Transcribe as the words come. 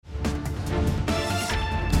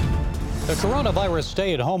The coronavirus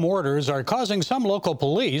stay-at-home orders are causing some local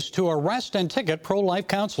police to arrest and ticket pro-life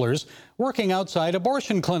counselors working outside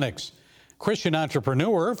abortion clinics. Christian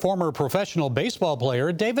entrepreneur, former professional baseball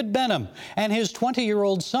player David Benham and his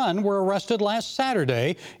 20-year-old son were arrested last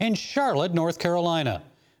Saturday in Charlotte, North Carolina.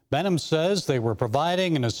 Benham says they were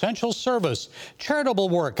providing an essential service, charitable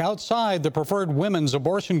work outside the preferred women's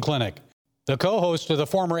abortion clinic. The co-host of the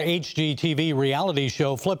former HGTV reality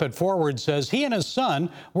show Flip It Forward says he and his son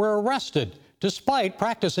were arrested despite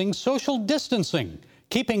practicing social distancing,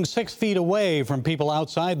 keeping 6 feet away from people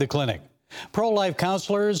outside the clinic. Pro-life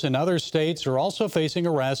counselors in other states are also facing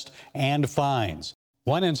arrest and fines.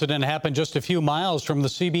 One incident happened just a few miles from the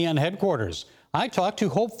CBN headquarters. I talked to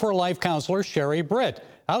Hope for Life counselor Cheri Britt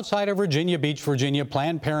outside a Virginia Beach, Virginia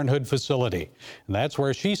Planned Parenthood facility. And that's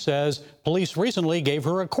where she says police recently gave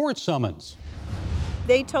her a court summons.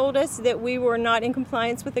 They told us that we were not in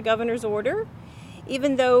compliance with the governor's order,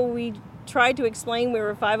 even though we tried to explain we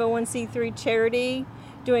were a 501c3 charity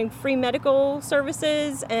doing free medical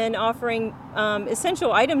services and offering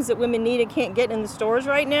essential items that women need and can't get in the stores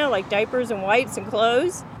right now, like diapers and wipes and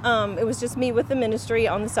clothes. It was just me with the ministry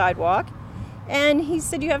on the sidewalk. And he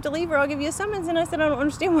said, "You have to leave or I'll give you a summons." And I said, "I don't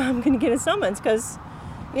understand why I'm going to get a summons because,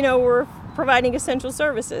 we're providing essential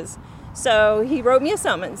services." So he wrote me a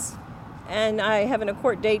summons, and I have a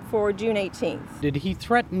court date for June 18th. Did he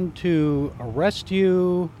threaten to arrest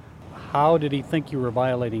you? How did he think you were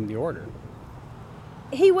violating the order?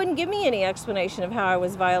 He wouldn't give me any explanation of how I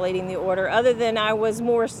was violating the order, other than I was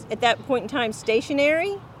more, at that point in time,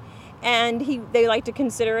 stationary, and they like to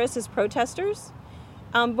consider us as protesters.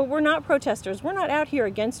 But we're not protesters. We're not out here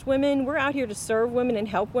against women. We're out here to serve women and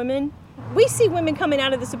help women. We see women coming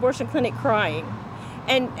out of this abortion clinic crying,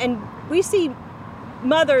 and we see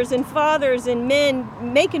mothers and fathers and men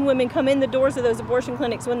making women come in the doors of those abortion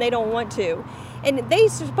clinics when they don't want to. And they're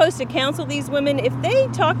supposed to counsel these women. If they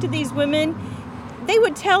talk to these women, they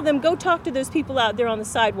would tell them, go talk to those people out there on the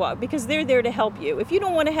sidewalk because they're there to help you. If you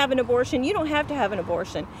don't want to have an abortion, you don't have to have an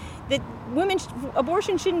abortion. That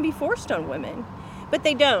abortion shouldn't be forced on women. But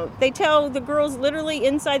they don't. They tell the girls literally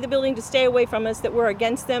inside the building to stay away from us, that we're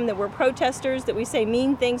against them, that we're protesters, that we say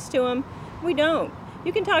mean things to them. We don't.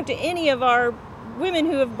 You can talk to any of our women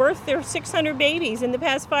who have birthed their 600 babies in the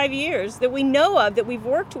past 5 years that we know of, that we've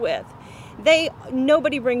worked with.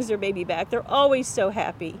 Nobody brings their baby back. They're always so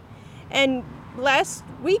happy. And last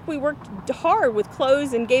week we worked hard with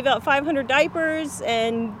clothes and gave out 500 diapers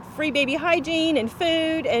and free baby hygiene and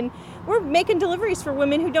food, and we're making deliveries for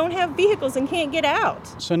women who don't have vehicles and can't get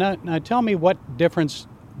out. So now tell me, what difference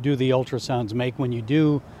do the ultrasounds make when you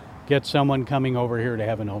do get someone coming over here to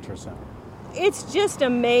have an ultrasound? It's just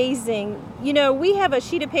amazing. We have a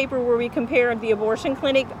sheet of paper where we compare the abortion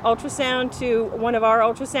clinic ultrasound to one of our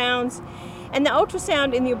ultrasounds. And the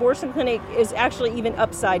ultrasound in the abortion clinic is actually even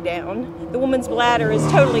upside down. The woman's bladder is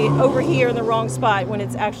totally over here in the wrong spot when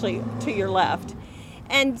it's actually to your left.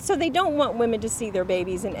 And so they don't want women to see their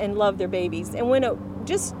babies and love their babies. And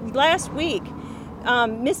just last week,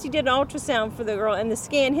 Misty did an ultrasound for the girl, and the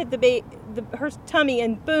scan hit her tummy,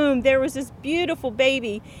 and boom, there was this beautiful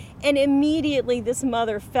baby. And immediately this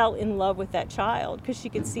mother fell in love with that child because she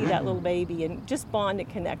could see that little baby and just bond and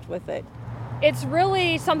connect with it. It's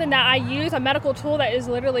really something that I use, a medical tool that is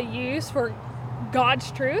literally used for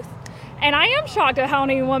God's truth. And I am shocked at how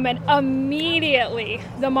many women immediately,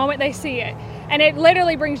 the moment they see it, and it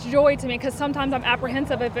literally brings joy to me because sometimes I'm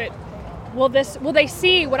apprehensive of it. Will they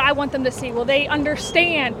see what I want them to see? Will they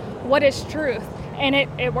understand what is truth? And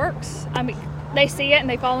it works. I mean, they see it and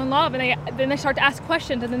they fall in love, and then they start to ask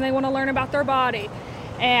questions, and then they want to learn about their body.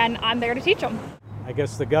 And I'm there to teach them. I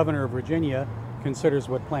guess the governor of Virginia considers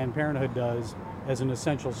what Planned Parenthood does as an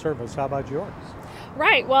essential service. How about yours?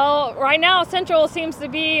 Right. Well, right now, essential seems to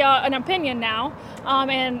be an opinion now.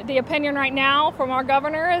 And the opinion right now from our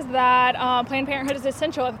governor is that Planned Parenthood is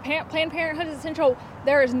essential. If Planned Parenthood is essential,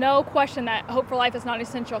 there is no question that Hope for Life is not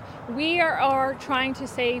essential. We are trying to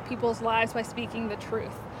save people's lives by speaking the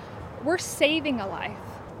truth. We're saving a life.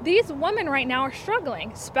 These women right now are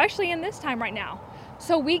struggling, especially in this time right now.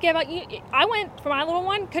 So we give out, I went for my little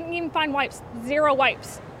one, couldn't even find wipes, 0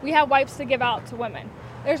 wipes. We have wipes to give out to women.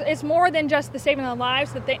 It's more than just the saving of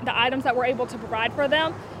lives, the items that we're able to provide for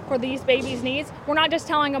them, for these babies' needs. We're not just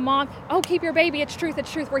telling a mom, oh, keep your baby, it's truth,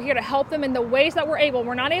 it's truth. We're here to help them in the ways that we're able.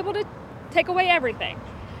 We're not able to take away everything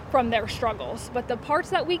from their struggles, but the parts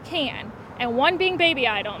that we can, and one being baby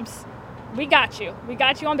items, we got you. We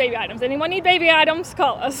got you on baby items. Anyone need baby items,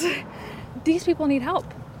 call us. These people need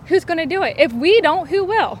help. Who's going to do it? If we don't, who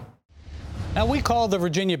will? Now, we called the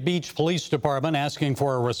Virginia Beach Police Department asking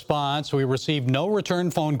for a response. We received no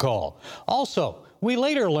return phone call. Also, we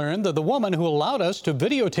later learned that the woman who allowed us to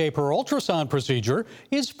videotape her ultrasound procedure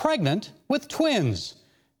is pregnant with twins.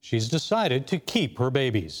 She's decided to keep her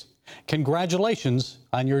babies. Congratulations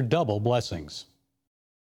on your double blessings.